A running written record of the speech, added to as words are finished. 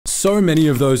So many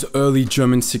of those early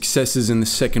German successes in the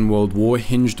Second World War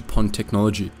hinged upon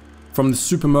technology. From the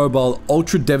supermobile,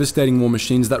 ultra-devastating war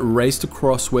machines that raced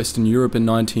across Western Europe in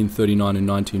 1939 and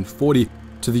 1940,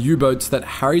 to the U-boats that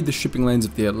harried the shipping lanes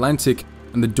of the Atlantic,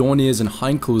 and the Dorniers and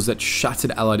Heinkels that shattered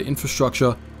Allied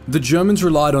infrastructure, the Germans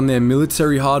relied on their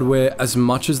military hardware as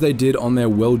much as they did on their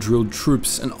well-drilled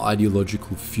troops and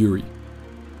ideological fury.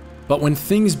 But when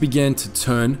things began to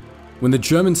turn, when the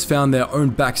Germans found their own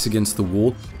backs against the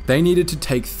wall, they needed to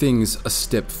take things a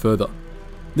step further.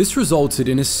 This resulted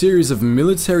in a series of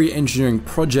military engineering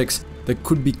projects that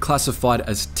could be classified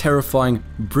as terrifying,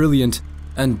 brilliant,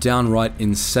 and downright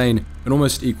insane in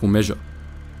almost equal measure.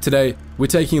 Today, we're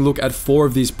taking a look at 4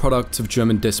 of these products of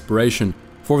German desperation,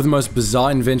 4 of the most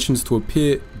bizarre inventions to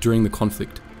appear during the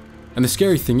conflict. And the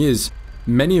scary thing is,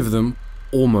 many of them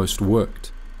almost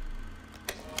worked.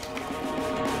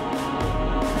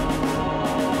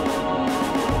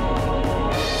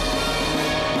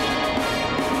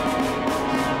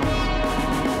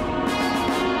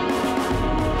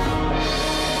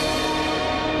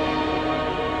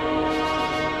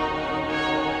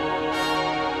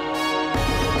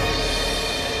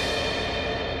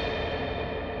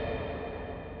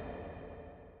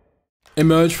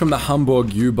 Emerge from the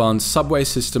Hamburg U-Bahn subway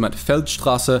system at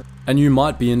Feldstrasse and you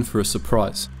might be in for a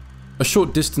surprise. A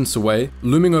short distance away,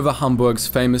 looming over Hamburg's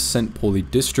famous St. Pauli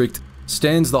district,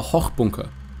 stands the Hochbunker,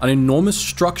 an enormous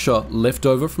structure left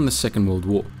over from the Second World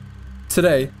War.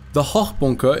 Today, the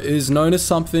Hochbunker is known as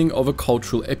something of a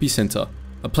cultural epicenter,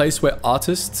 a place where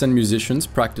artists and musicians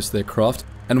practice their craft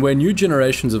and where new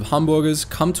generations of Hamburgers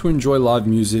come to enjoy live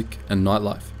music and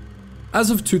nightlife. As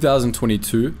of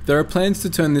 2022, there are plans to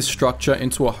turn this structure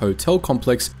into a hotel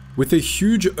complex with a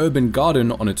huge urban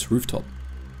garden on its rooftop.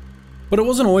 But it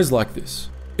wasn't always like this.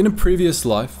 In a previous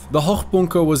life, the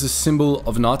Hochbunker was a symbol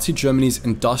of Nazi Germany's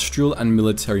industrial and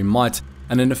military might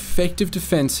and an effective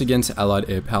defense against Allied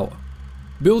air power.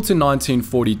 Built in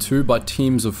 1942 by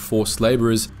teams of forced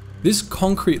laborers, this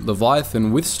concrete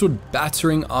leviathan withstood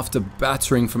battering after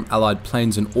battering from Allied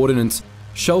planes and ordnance,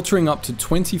 sheltering up to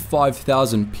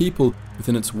 25,000 people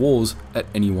within its walls at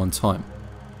any one time.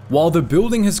 While the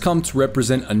building has come to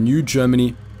represent a new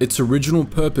Germany, its original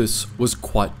purpose was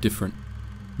quite different.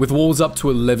 With walls up to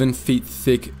 11 feet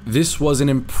thick, this was an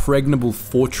impregnable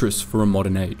fortress for a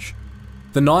modern age.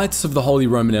 The Knights of the Holy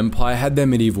Roman Empire had their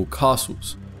medieval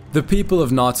castles. The people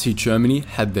of Nazi Germany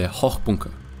had their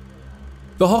Hochbunker.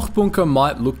 The Hochbunker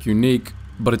might look unique,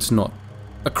 but it's not.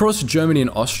 Across Germany and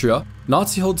Austria,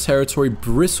 Nazi-held territory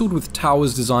bristled with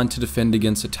towers designed to defend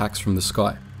against attacks from the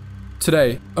sky.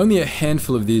 Today, only a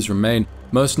handful of these remain,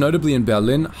 most notably in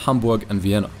Berlin, Hamburg, and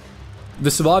Vienna.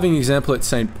 The surviving example at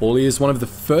St. Pauli is one of the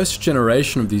first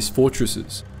generation of these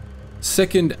fortresses.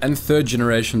 Second and third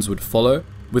generations would follow,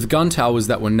 with gun towers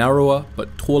that were narrower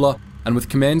but taller, and with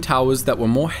command towers that were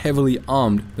more heavily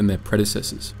armed than their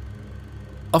predecessors.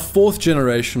 A 4th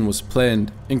generation was planned,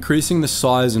 increasing the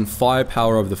size and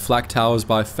firepower of the flak towers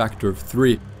by a factor of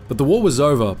 3, but the war was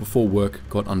over before work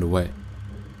got underway.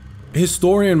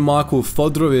 Historian Michael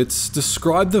Fodorowicz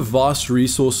described the vast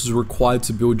resources required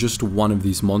to build just one of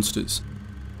these monsters.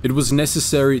 It was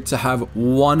necessary to have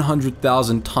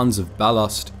 100,000 tons of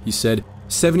ballast, he said,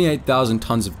 78,000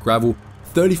 tons of gravel,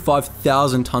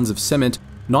 35,000 tons of cement,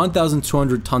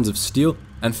 9,200 tons of steel,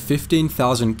 and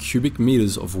 15,000 cubic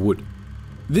meters of wood.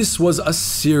 This was a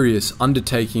serious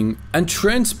undertaking, and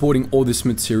transporting all this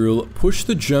material pushed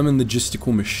the German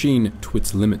logistical machine to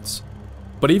its limits.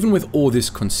 But even with all this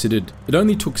considered, it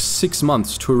only took 6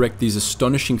 months to erect these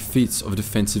astonishing feats of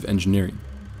defensive engineering.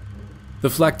 The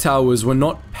flak towers were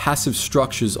not passive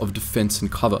structures of defense and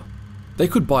cover. They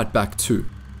could bite back too.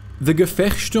 The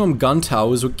Gefechtssturm gun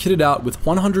towers were kitted out with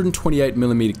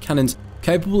 128mm cannons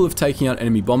capable of taking out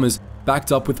enemy bombers,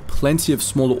 backed up with plenty of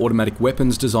smaller automatic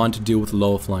weapons designed to deal with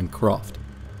lower flying craft.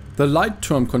 The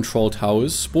Light-Turm control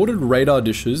towers sported radar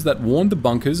dishes that warned the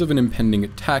bunkers of an impending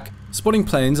attack, spotting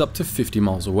planes up to 50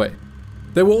 miles away.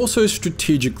 They were also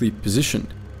strategically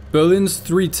positioned. Berlin's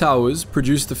 3 towers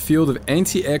produced a field of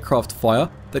anti-aircraft fire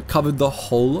that covered the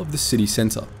whole of the city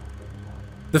centre.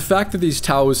 The fact that these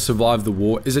towers survived the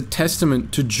war is a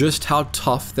testament to just how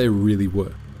tough they really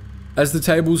were. As the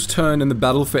tables turned and the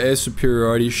battle for air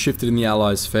superiority shifted in the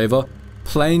Allies' favour,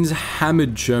 planes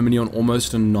hammered Germany on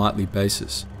almost a nightly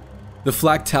basis. The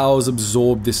flak towers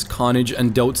absorbed this carnage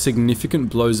and dealt significant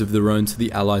blows of their own to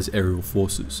the Allies' aerial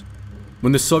forces.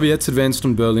 When the Soviets advanced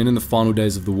on Berlin in the final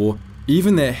days of the war,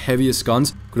 even their heaviest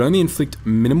guns could only inflict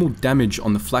minimal damage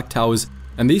on the flak towers,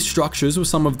 and these structures were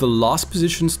some of the last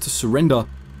positions to surrender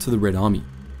to the Red Army.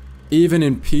 Even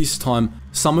in peacetime,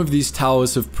 some of these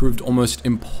towers have proved almost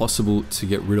impossible to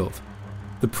get rid of.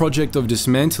 The project of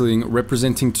dismantling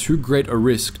representing too great a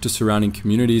risk to surrounding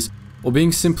communities or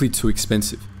being simply too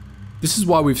expensive. This is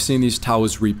why we've seen these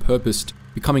towers repurposed,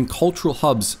 becoming cultural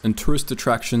hubs and tourist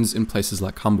attractions in places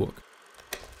like Hamburg.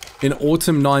 In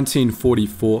autumn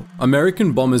 1944,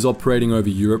 American bombers operating over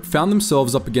Europe found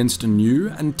themselves up against a new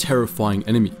and terrifying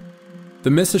enemy,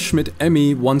 the Messerschmitt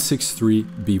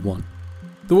Me-163B1.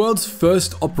 The world's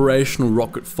first operational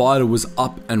rocket fighter was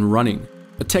up and running,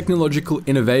 a technological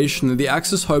innovation that the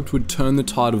Axis hoped would turn the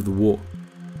tide of the war.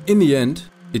 In the end,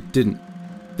 it didn't.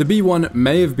 The B-1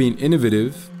 may have been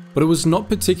innovative, but it was not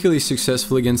particularly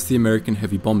successful against the American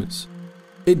heavy bombers.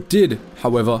 It did,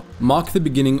 however, mark the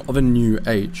beginning of a new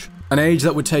age, an age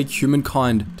that would take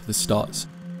humankind to the stars.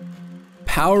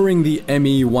 Powering the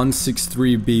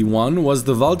Me-163B1 was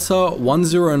the Walter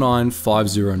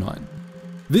 109509.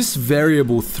 This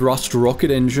variable thrust rocket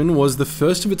engine was the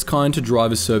first of its kind to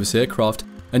drive a service aircraft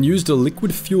and used a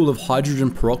liquid fuel of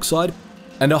hydrogen peroxide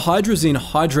and a hydrazine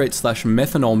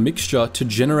hydrate/methanol mixture to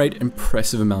generate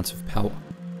impressive amounts of power.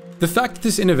 The fact that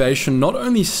this innovation not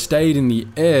only stayed in the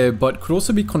air but could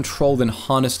also be controlled and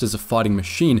harnessed as a fighting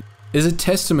machine is a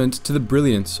testament to the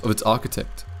brilliance of its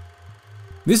architect.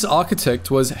 This architect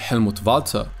was Helmut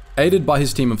Walter, aided by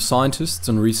his team of scientists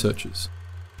and researchers.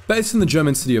 Based in the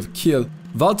German city of Kiel,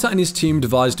 Walter and his team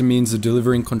devised a means of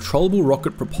delivering controllable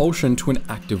rocket propulsion to an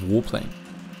active warplane.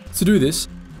 To do this,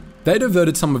 they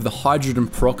diverted some of the hydrogen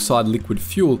peroxide liquid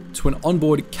fuel to an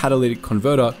onboard catalytic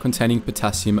converter containing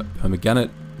potassium permanganate,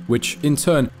 which in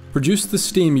turn produced the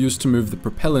steam used to move the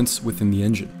propellants within the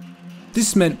engine.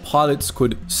 This meant pilots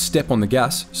could step on the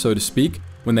gas, so to speak,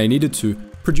 when they needed to,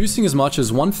 producing as much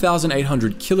as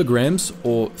 1,800 kilograms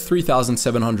or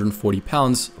 3,740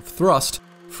 pounds of thrust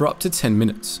for up to 10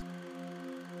 minutes.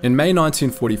 In May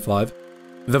 1945,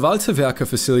 the Walter Werke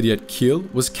facility at Kiel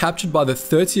was captured by the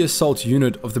 30 Assault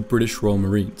Unit of the British Royal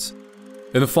Marines.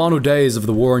 In the final days of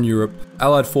the war in Europe,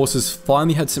 Allied forces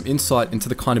finally had some insight into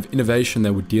the kind of innovation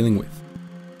they were dealing with.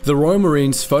 The Royal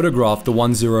Marines photographed the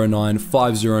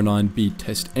 109509B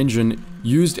test engine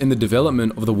used in the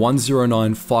development of the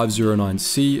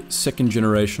 109509C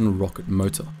second-generation rocket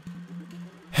motor.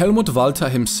 Helmut Walter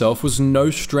himself was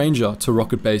no stranger to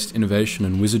rocket-based innovation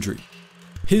and wizardry.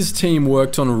 His team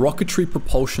worked on rocketry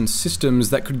propulsion systems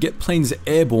that could get planes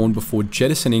airborne before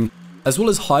jettisoning, as well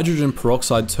as hydrogen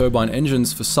peroxide turbine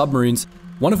engines for submarines,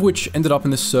 one of which ended up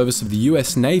in the service of the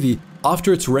US Navy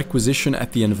after its requisition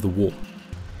at the end of the war.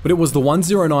 But it was the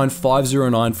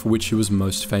 109509 for which he was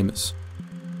most famous.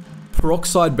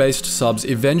 Peroxide-based subs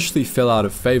eventually fell out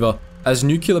of favor, as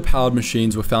nuclear-powered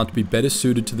machines were found to be better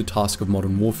suited to the task of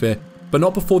modern warfare, but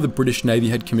not before the British Navy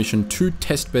had commissioned 2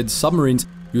 testbed submarines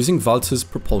using Walter's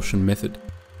propulsion method.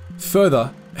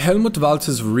 Further, Helmut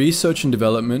Walter's research and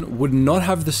development would not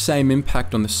have the same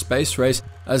impact on the space race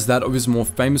as that of his more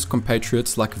famous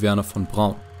compatriots like Wernher von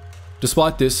Braun.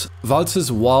 Despite this,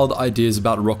 Walter's wild ideas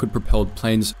about rocket-propelled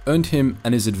planes earned him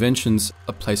and his inventions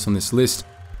a place on this list,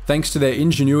 thanks to their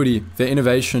ingenuity, their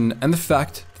innovation, and the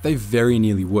fact that they very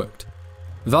nearly worked.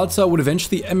 Walter would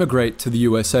eventually emigrate to the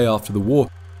USA after the war,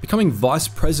 becoming vice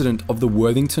president of the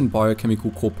Worthington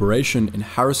Biochemical Corporation in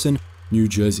Harrison, New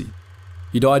Jersey.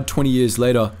 He died 20 years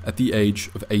later at the age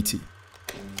of 80.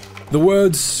 The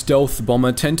words stealth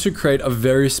bomber tend to create a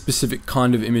very specific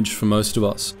kind of image for most of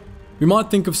us. We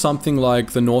might think of something like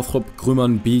the Northrop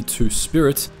Grumman B-2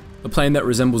 Spirit, a plane that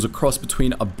resembles a cross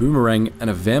between a boomerang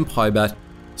and a vampire bat,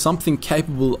 something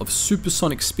capable of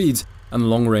supersonic speeds and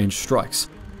long-range strikes,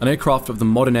 an aircraft of the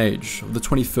modern age, of the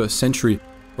 21st century,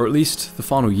 or at least the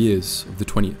final years of the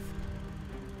 20th.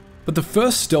 But the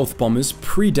first stealth bombers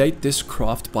predate this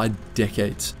craft by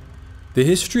decades. The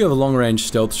history of long-range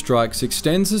stealth strikes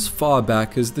extends as far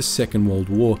back as the Second World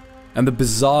War, and the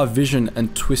bizarre vision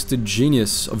and twisted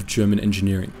genius of German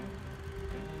engineering.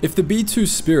 If the B-2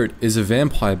 Spirit is a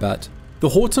vampire bat, the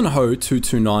Horten Ho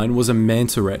 229 was a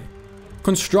manta ray.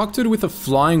 Constructed with a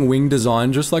flying wing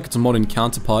design just like its modern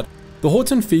counterpart, the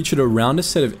Horten featured a rounder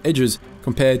set of edges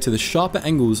compared to the sharper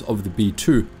angles of the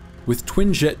B-2, with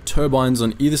twin-jet turbines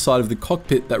on either side of the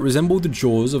cockpit that resembled the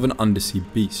jaws of an undersea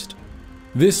beast.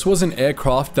 This was an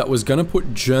aircraft that was going to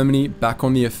put Germany back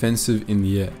on the offensive in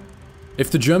the air. If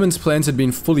the Germans' plans had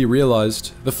been fully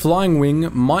realized, the flying wing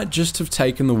might just have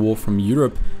taken the war from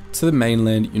Europe to the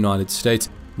mainland United States,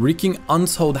 wreaking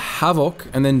untold havoc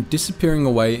and then disappearing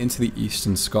away into the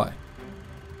eastern sky.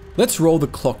 Let's roll the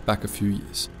clock back a few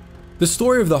years. The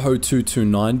story of the Ho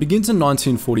 229 begins in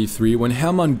 1943 when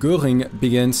Hermann Göring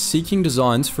began seeking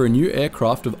designs for a new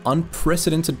aircraft of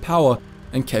unprecedented power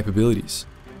and capabilities.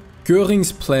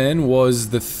 Göring's plan was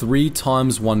the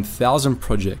 3x1000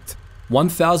 project,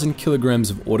 1000 kilograms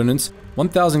of ordnance,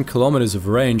 1000 kilometers of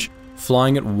range,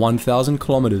 flying at 1000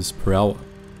 kilometers per hour.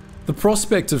 The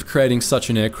prospect of creating such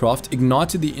an aircraft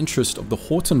ignited the interest of the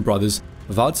Horten brothers,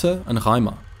 Walter and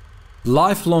Reimer.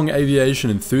 Lifelong aviation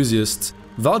enthusiasts,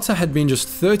 Walter had been just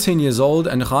 13 years old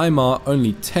and Reimer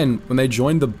only 10 when they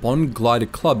joined the Bonn Glider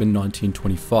Club in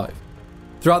 1925.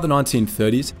 Throughout the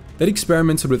 1930s, they'd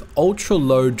experimented with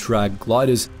ultra-low drag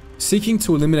gliders, seeking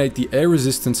to eliminate the air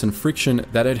resistance and friction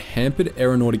that had hampered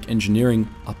aeronautic engineering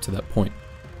up to that point.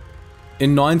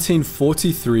 In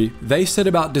 1943, they set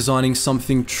about designing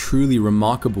something truly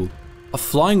remarkable, a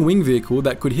flying wing vehicle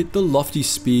that could hit the lofty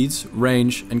speeds,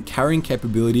 range, and carrying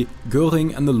capability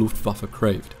Göring and the Luftwaffe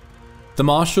craved. The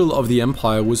Marshal of the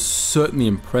Empire was certainly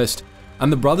impressed,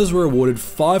 and the brothers were awarded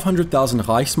 500,000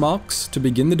 Reichsmarks to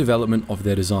begin the development of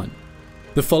their design.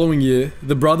 The following year,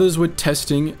 the brothers were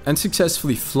testing and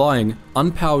successfully flying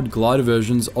unpowered glider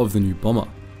versions of the new bomber.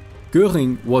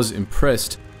 Göring was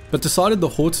impressed, but decided the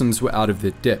Hortens were out of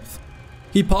their depth.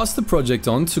 He passed the project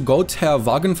on to Gotha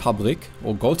Wagenfabrik,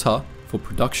 or Gotha, for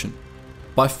production.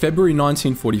 By February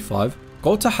 1945,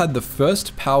 Gotha had the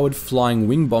first powered flying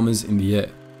wing bombers in the air.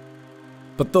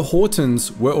 But the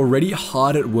Hortens were already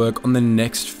hard at work on the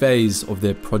next phase of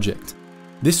their project.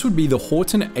 This would be the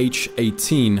Horten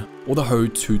H-18, or the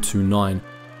Ho-229,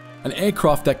 an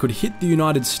aircraft that could hit the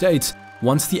United States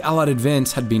once the Allied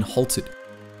advance had been halted.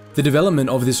 The development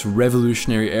of this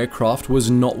revolutionary aircraft was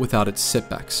not without its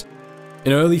setbacks.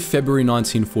 In early February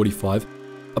 1945,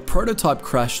 a prototype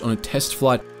crashed on a test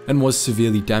flight and was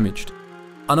severely damaged.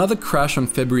 Another crash on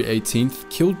February 18th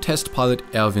killed test pilot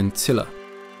Erwin Tiller.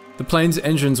 The plane's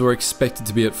engines were expected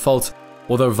to be at fault,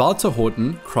 although Walter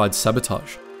Horten cried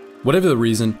sabotage. Whatever the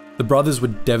reason, the brothers were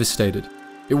devastated.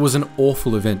 It was an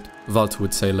awful event, Walter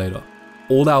would say later.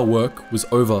 All our work was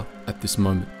over at this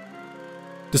moment.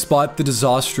 Despite the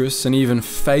disastrous and even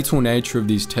fatal nature of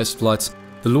these test flights,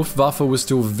 the Luftwaffe was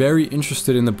still very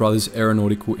interested in the brothers'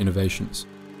 aeronautical innovations.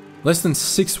 Less than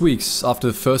 6 weeks after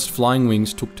the first flying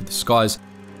wings took to the skies,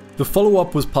 the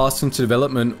follow-up was passed into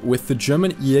development with the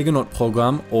German Jägernaut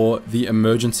program, or the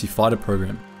Emergency Fighter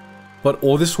program. But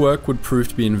all this work would prove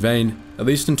to be in vain, at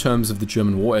least in terms of the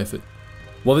German war effort.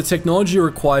 While the technology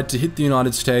required to hit the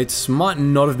United States might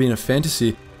not have been a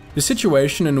fantasy, the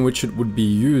situation in which it would be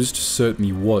used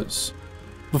certainly was.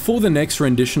 Before the next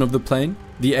rendition of the plane,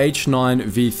 the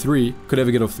H-9V3, could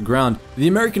ever get off the ground, the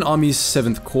American Army's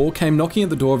 7th Corps came knocking at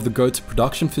the door of the Gotha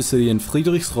production facility in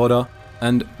Friedrichsroda,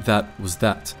 and that was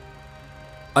that.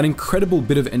 An incredible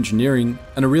bit of engineering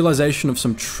and a realization of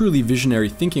some truly visionary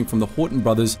thinking from the Horten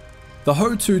brothers, the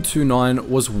Ho-229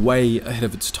 was way ahead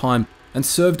of its time and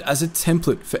served as a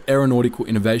template for aeronautical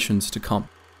innovations to come.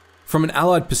 From an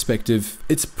Allied perspective,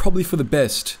 it's probably for the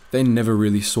best they never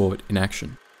really saw it in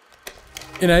action.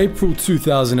 In April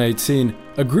 2018,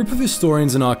 a group of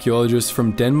historians and archaeologists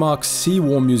from Denmark's Sea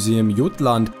War Museum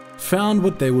Jutland found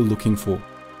what they were looking for.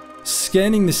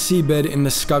 Scanning the seabed in the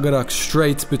Skagerrak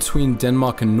Strait between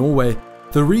Denmark and Norway,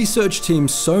 the research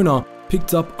team's sonar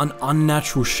picked up an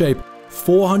unnatural shape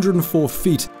 404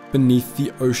 feet beneath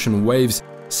the ocean waves,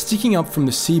 sticking up from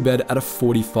the seabed at a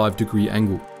 45-degree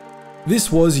angle.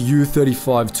 This was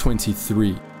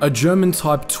U-3523, a German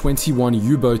Type 21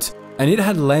 U-boat, and it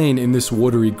had lain in this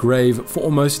watery grave for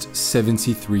almost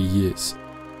 73 years.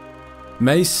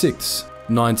 May 6,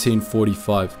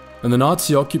 1945, and the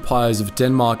Nazi occupiers of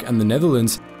Denmark and the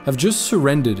Netherlands have just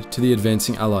surrendered to the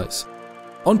advancing Allies.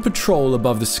 On patrol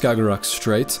above the Skagerrak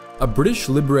Strait, a British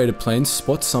Liberator plane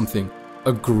spots something,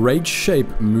 a great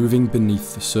shape moving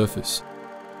beneath the surface.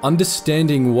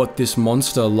 Understanding what this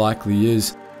monster likely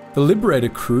is, the Liberator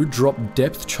crew drop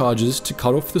depth charges to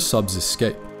cut off the sub's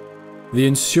escape. The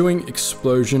ensuing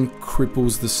explosion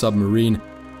cripples the submarine,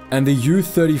 and the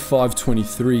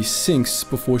U-3523 sinks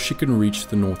before she can reach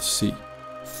the North Sea.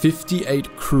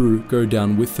 58 crew go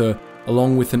down with her,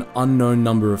 along with an unknown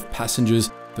number of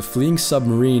passengers the fleeing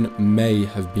submarine may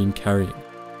have been carrying.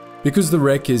 Because the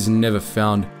wreck is never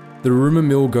found, the rumor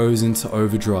mill goes into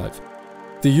overdrive.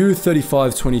 The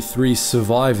U-3523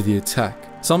 survived the attack.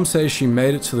 Some say she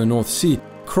made it to the North Sea,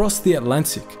 crossed the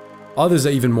Atlantic. Others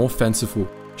are even more fanciful.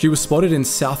 She was spotted in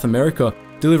South America,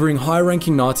 delivering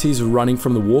high-ranking Nazis running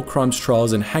from the war crimes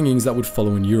trials and hangings that would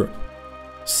follow in Europe.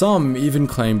 Some even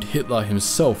claimed Hitler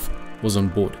himself was on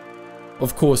board.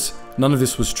 Of course, none of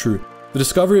this was true. The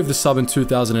discovery of the sub in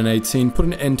 2018 put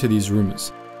an end to these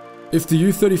rumors. If the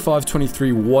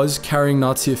U-3523 was carrying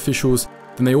Nazi officials,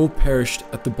 then they all perished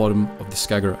at the bottom of the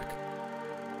Skagerrak.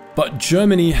 But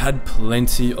Germany had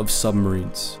plenty of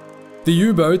submarines. The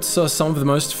U-boats are some of the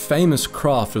most famous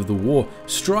craft of the war,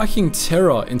 striking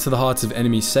terror into the hearts of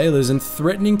enemy sailors and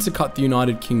threatening to cut the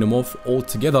United Kingdom off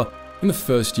altogether in the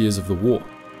first years of the war.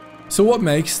 So what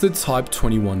makes the Type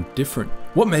 21 different?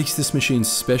 What makes this machine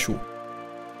special?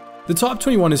 The Type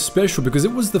 21 is special because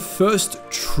it was the first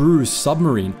true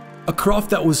submarine, a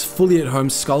craft that was fully at home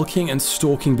skulking and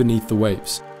stalking beneath the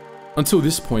waves. Until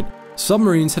this point,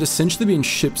 submarines had essentially been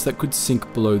ships that could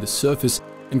sink below the surface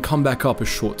and come back up a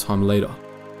short time later.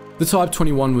 The Type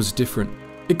 21 was different.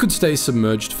 It could stay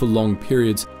submerged for long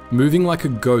periods, moving like a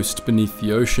ghost beneath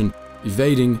the ocean,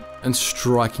 evading and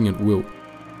striking at will.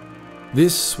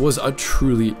 This was a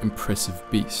truly impressive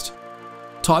beast.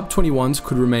 Type 21s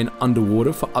could remain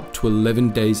underwater for up to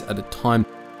 11 days at a time,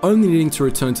 only needing to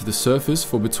return to the surface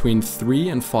for between 3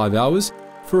 and 5 hours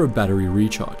for a battery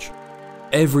recharge.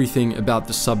 Everything about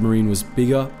the submarine was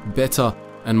bigger, better,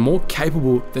 and more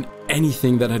capable than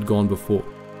anything that had gone before.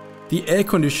 The air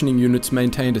conditioning units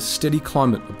maintained a steady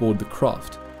climate aboard the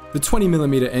craft. The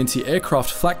 20mm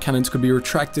anti-aircraft flak cannons could be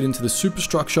retracted into the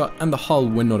superstructure and the hull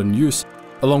when not in use,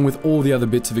 along with all the other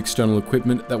bits of external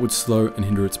equipment that would slow and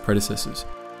hinder its predecessors.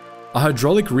 A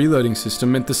hydraulic reloading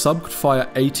system meant the sub could fire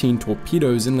 18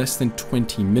 torpedoes in less than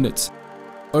 20 minutes,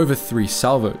 over 3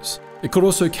 salvos. It could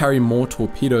also carry more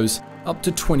torpedoes, up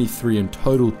to 23 in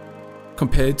total,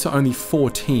 compared to only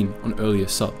 14 on earlier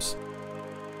subs.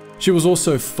 She was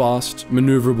also fast,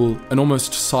 maneuverable, and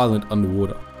almost silent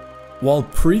underwater. While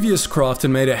previous craft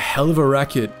had made a hell of a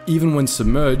racket even when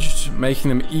submerged, making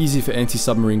them easy for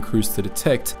anti-submarine crews to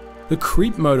detect, the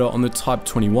creep motor on the Type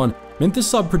 21 meant the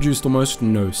sub produced almost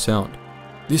no sound.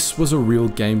 This was a real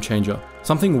game changer,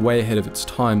 something way ahead of its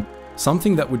time,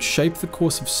 something that would shape the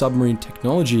course of submarine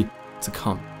technology to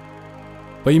come.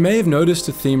 But you may have noticed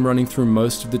a theme running through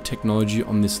most of the technology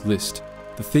on this list,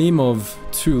 the theme of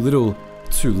too little,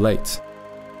 too late.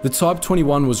 The Type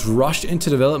 21 was rushed into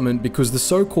development because the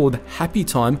so-called happy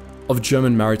time of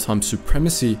German maritime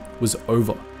supremacy was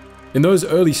over. In those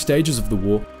early stages of the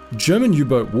war, German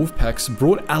U-boat wolfpacks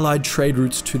brought Allied trade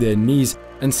routes to their knees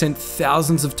and sent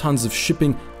thousands of tons of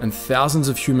shipping and thousands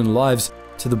of human lives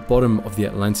to the bottom of the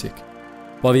Atlantic.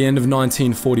 By the end of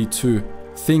 1942,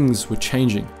 things were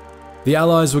changing. The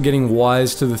Allies were getting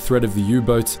wise to the threat of the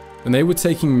U-boats, and they were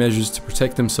taking measures to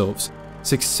protect themselves,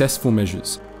 successful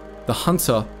measures. The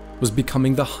hunter was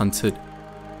becoming the hunted.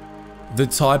 The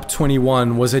Type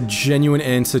 21 was a genuine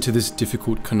answer to this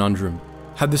difficult conundrum.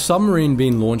 Had the submarine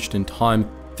been launched in time,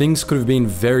 things could have been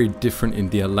very different in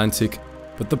the Atlantic,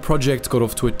 but the project got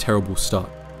off to a terrible start.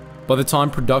 By the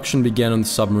time production began on the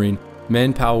submarine,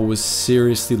 manpower was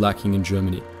seriously lacking in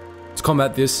Germany. To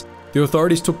combat this, the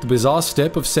authorities took the bizarre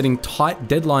step of setting tight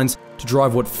deadlines to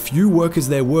drive what few workers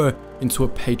there were into a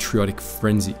patriotic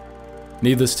frenzy.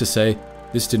 Needless to say,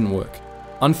 this didn't work.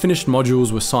 Unfinished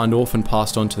modules were signed off and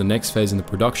passed on to the next phase in the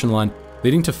production line,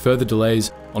 leading to further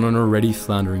delays on an already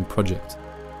floundering project.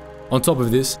 On top of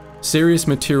this, serious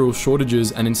material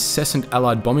shortages and incessant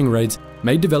Allied bombing raids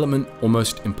made development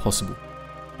almost impossible.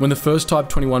 When the first Type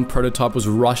 21 prototype was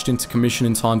rushed into commission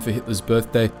in time for Hitler's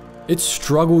birthday, it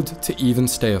struggled to even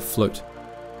stay afloat.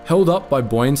 Held up by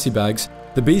buoyancy bags,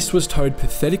 the beast was towed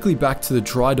pathetically back to the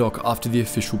dry dock after the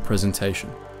official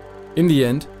presentation. In the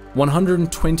end,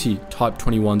 120 Type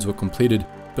 21s were completed,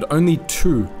 but only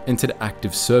 2 entered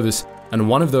active service, and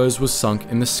one of those was sunk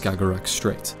in the Skagerrak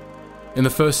Strait. In the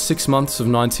first 6 months of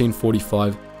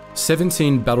 1945,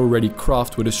 17 battle-ready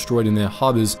craft were destroyed in their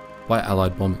harbours by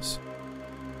Allied bombers.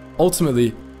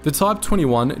 Ultimately, the Type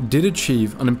 21 did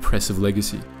achieve an impressive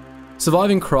legacy.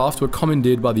 Surviving craft were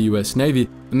commandeered by the US Navy,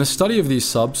 and the study of these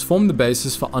subs formed the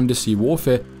basis for undersea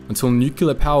warfare until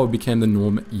nuclear power became the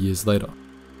norm years later.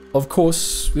 Of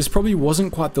course, this probably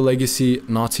wasn't quite the legacy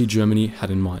Nazi Germany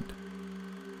had in mind.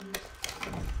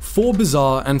 4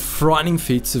 bizarre and frightening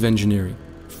feats of engineering.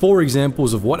 4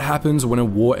 examples of what happens when a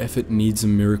war effort needs a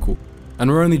miracle, and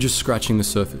we're only just scratching the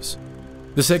surface.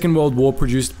 The Second World War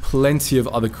produced plenty of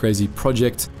other crazy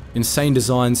projects, insane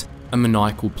designs, and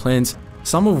maniacal plans,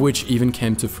 some of which even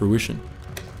came to fruition.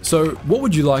 So what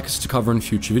would you like us to cover in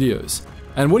future videos?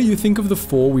 And what do you think of the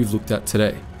 4 we've looked at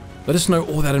today? Let us know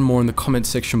all that and more in the comment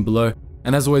section below.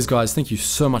 And as always guys, thank you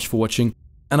so much for watching,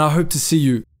 and I hope to see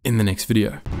you in the next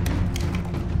video.